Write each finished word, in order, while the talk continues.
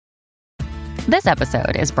This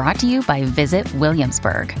episode is brought to you by Visit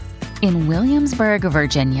Williamsburg. In Williamsburg,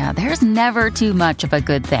 Virginia, there's never too much of a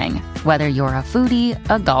good thing. Whether you're a foodie,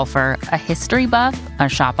 a golfer, a history buff, a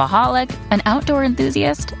shopaholic, an outdoor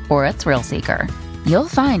enthusiast, or a thrill seeker, you'll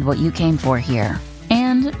find what you came for here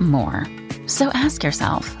and more. So ask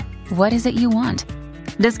yourself, what is it you want?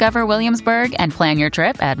 Discover Williamsburg and plan your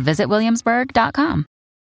trip at visitwilliamsburg.com.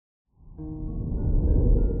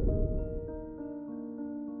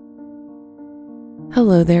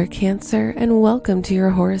 Hello there, Cancer, and welcome to your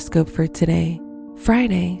horoscope for today,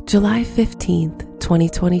 Friday, July 15th,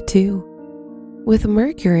 2022. With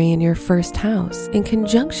Mercury in your first house in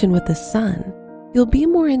conjunction with the Sun, you'll be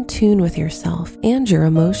more in tune with yourself and your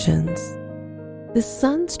emotions. The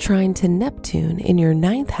Sun's trine to Neptune in your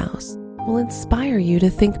ninth house will inspire you to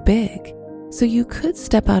think big, so you could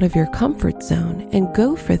step out of your comfort zone and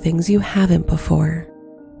go for things you haven't before.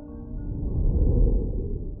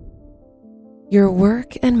 Your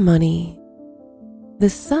work and money. The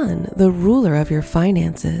Sun, the ruler of your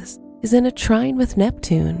finances, is in a trine with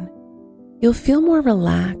Neptune. You'll feel more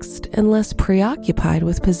relaxed and less preoccupied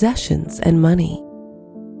with possessions and money.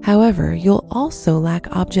 However, you'll also lack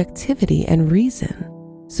objectivity and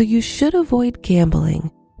reason, so you should avoid gambling,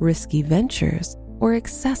 risky ventures, or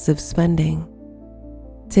excessive spending.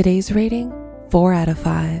 Today's rating, 4 out of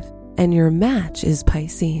 5, and your match is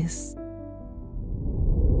Pisces.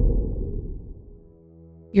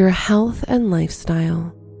 Your health and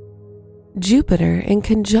lifestyle. Jupiter in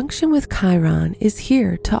conjunction with Chiron is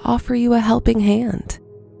here to offer you a helping hand.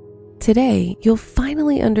 Today, you'll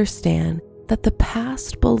finally understand that the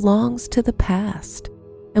past belongs to the past,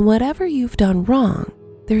 and whatever you've done wrong,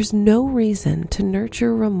 there's no reason to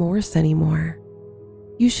nurture remorse anymore.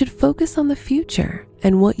 You should focus on the future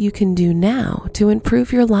and what you can do now to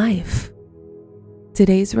improve your life.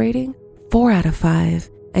 Today's rating, 4 out of 5,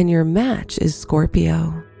 and your match is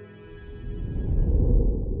Scorpio.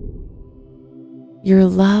 Your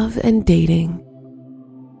love and dating.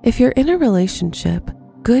 If you're in a relationship,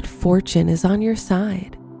 good fortune is on your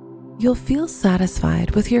side. You'll feel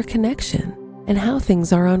satisfied with your connection and how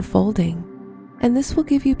things are unfolding, and this will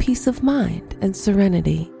give you peace of mind and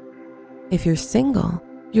serenity. If you're single,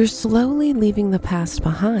 you're slowly leaving the past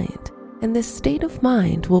behind, and this state of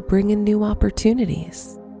mind will bring in new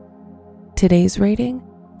opportunities. Today's rating,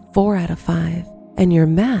 4 out of 5, and your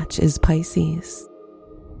match is Pisces.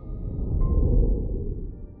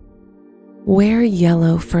 Wear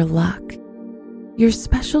yellow for luck. Your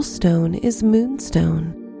special stone is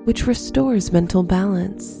Moonstone, which restores mental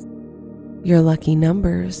balance. Your lucky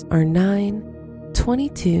numbers are 9,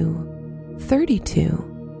 22,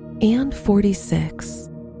 32, and 46.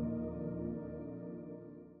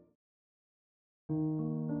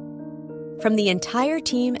 From the entire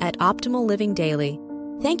team at Optimal Living Daily,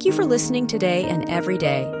 thank you for listening today and every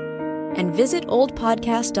day. And visit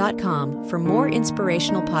oldpodcast.com for more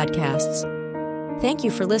inspirational podcasts. Thank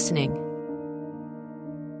you for listening.